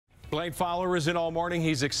Blaine Fowler is in all morning.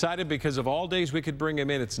 He's excited because of all days we could bring him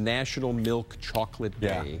in. It's National Milk Chocolate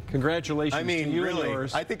Day. Congratulations to you and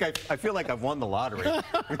yours. I think I feel like I've won the lottery.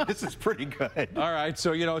 This is pretty good. All right,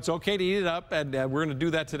 so you know it's okay to eat it up, and we're going to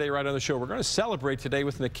do that today right on the show. We're going to celebrate today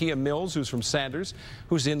with Nakia Mills, who's from Sanders,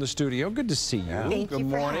 who's in the studio. Good to see you. Thank Good you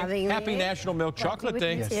for morning. having me. Happy National Milk Chocolate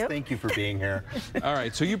Day. Yes, thank you for being here. All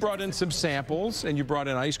right, so you brought in some samples, and you brought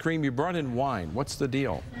in ice cream. You brought in wine. What's the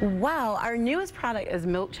deal? Wow, our newest product is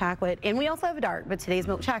milk chocolate, and we also have dark, but today's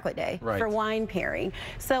milk chocolate day for wine pairing.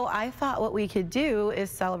 So I thought what we could do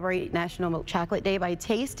is celebrate National Milk Chocolate Day by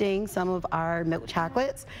tasting some of our milk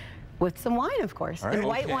chocolates with some wine, of course. Right. And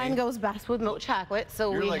white wine goes best with milk chocolate,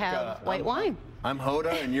 so we have white wine. I'm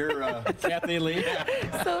Hoda, and you're Kathy Lee.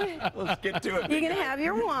 So let's get to it. you're gonna have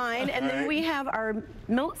your wine, and then we have our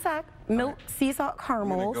milk sea salt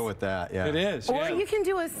caramels. I'm gonna go with that. Yeah. It is. Or you can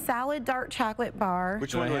do a solid dark chocolate bar.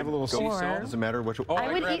 Which Can one I have a little sea salt? Does it matter which one? Oh,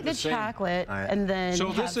 I would grabbed eat the same. chocolate and then So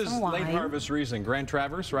have this is some wine. late harvest Riesling, Grand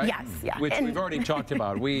Traverse, right? Yes, yeah. Which And we've already talked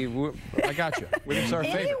about. I got you. It's our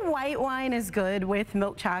Any favorite. white wine is good with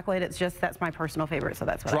milk chocolate. It's just that's my personal favorite, so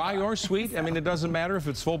that's what Dry I or sweet? I mean, it doesn't matter if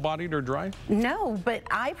it's full-bodied or dry? No, but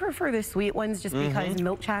I prefer the sweet ones just because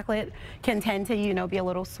milk chocolate can tend to, you know, be a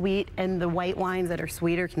little sweet, and the white wines that are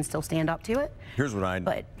sweeter can still stand up to it. Here's what I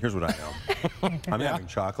know. I'm having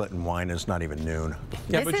chocolate and wine. It's not even noon.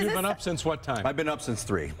 Yeah, but you've been up since what time? I've been up since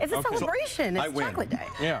 3. It's a celebration. I It's win. chocolate day.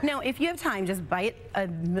 Yeah. Now, if you have time, just bite a...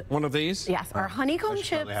 One of these? Yes, our honeycomb I should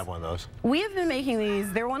chips. probably have one of those. We have been making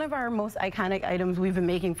these. They're one of our most iconic items we've been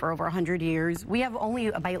making for over 100 years. We have only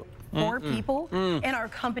about 4 people in our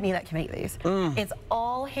company that can make these. It's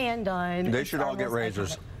all hand done. They It's should our all get most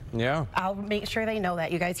razors. iconic. Yeah. I'll make sure they know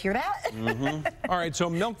that. You guys hear that? All right, so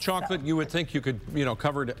milk chocolate, you would think you could, you know,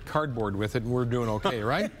 cover cardboard with it, and we're doing okay,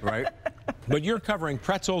 right? Right. But you're covering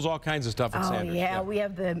pretzels, all kinds of stuff at Oh, Sanders. yeah, we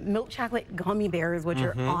have the milk chocolate gummy bears, which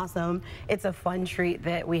are awesome. It's a fun treat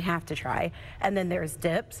that we have to try. And then there's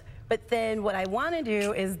dips. But then what I want to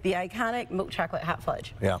do is the iconic milk chocolate hot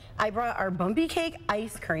fudge. Yeah. I brought our bumpy cake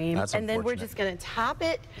ice cream, That's and then we're unfortunate. just going to top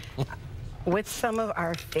it with some of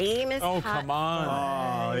our famous Oh, hot come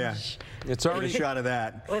on. Oh, yeah. It's Get a already... shot of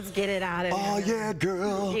that. Let's get it out of Oh, here. yeah,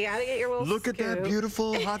 girl. You got to get your little Look at that scoop.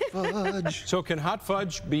 beautiful hot fudge. So can hot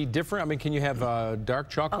fudge be different? I mean, can you have dark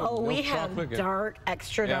chocolate, Oh, milk we have chocolate? dark,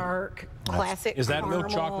 extra dark, classic Is that milk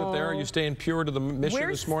chocolate there? Are you caramel. staying pure to the mission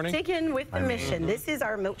We're this morning? sticking with the mission. This is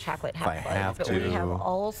our milk chocolate hot I fudge, have but we to. have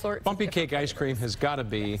all sorts Bumpy of cake ice cream has got to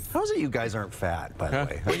be... How's it you guys aren't fat, by the Huh?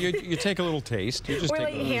 way? Well, you take a little taste. You just We're take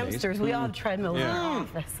like a little hamsters. We all have treadmills in our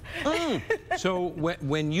office. taste. So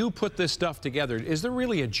when you put this stuff together, is there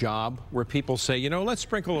really a job where people say, you know, let's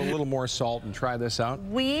sprinkle a little more salt and try this out?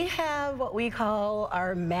 We have what we call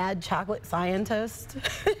our mad chocolate scientist.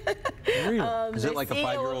 Really? Is it the like a CEO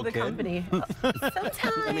 5-year-old of the kid? company.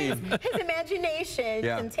 Sometimes his imagination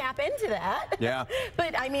Yeah. can tap into that. Yeah.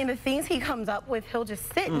 But I mean, the things he comes up with, he'll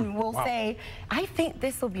just sit and we'll say, I think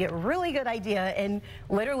this will be a really good idea. And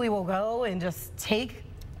literally we'll go and just take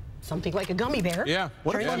something like a gummy bear. Yeah.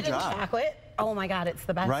 What a turn fun it into job. chocolate. Oh my God, it's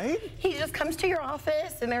the best. Right? He just comes to your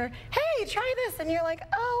office and they're, hey, try this. And you're like,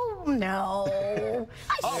 oh no.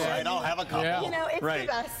 All right, I'll have a couple. Yeah. You know, it's Right. the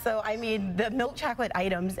best. So, I mean, the milk chocolate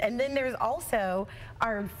items. And then there's also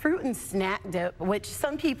our fruit and snack dip, which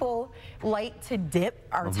some people like to dip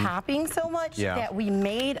our topping so much Yeah. that we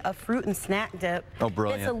made a fruit and snack dip. Oh,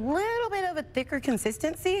 brilliant. It's a little bit of a thicker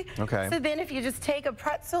consistency. Okay. So then if you just take a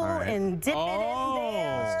pretzel right. and dip it in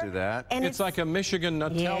there. Let's do that. And It's like a Michigan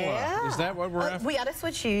Nutella. yeah. Is that what we're after? We got to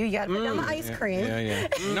switch you got to put down the ice cream. Yeah.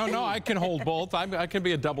 No, I can hold both. I can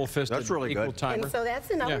be a double-fisted That's really equal good. timer. And so that's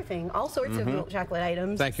another Yeah. thing. All sorts of milk chocolate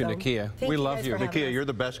items. Thank you, So Nakia. thank We you love guys you. for having Nakia, us. you're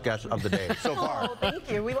the best guest of the day so far. Oh, thank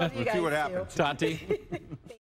you. We love you Let's guys see what too. happens. Tati?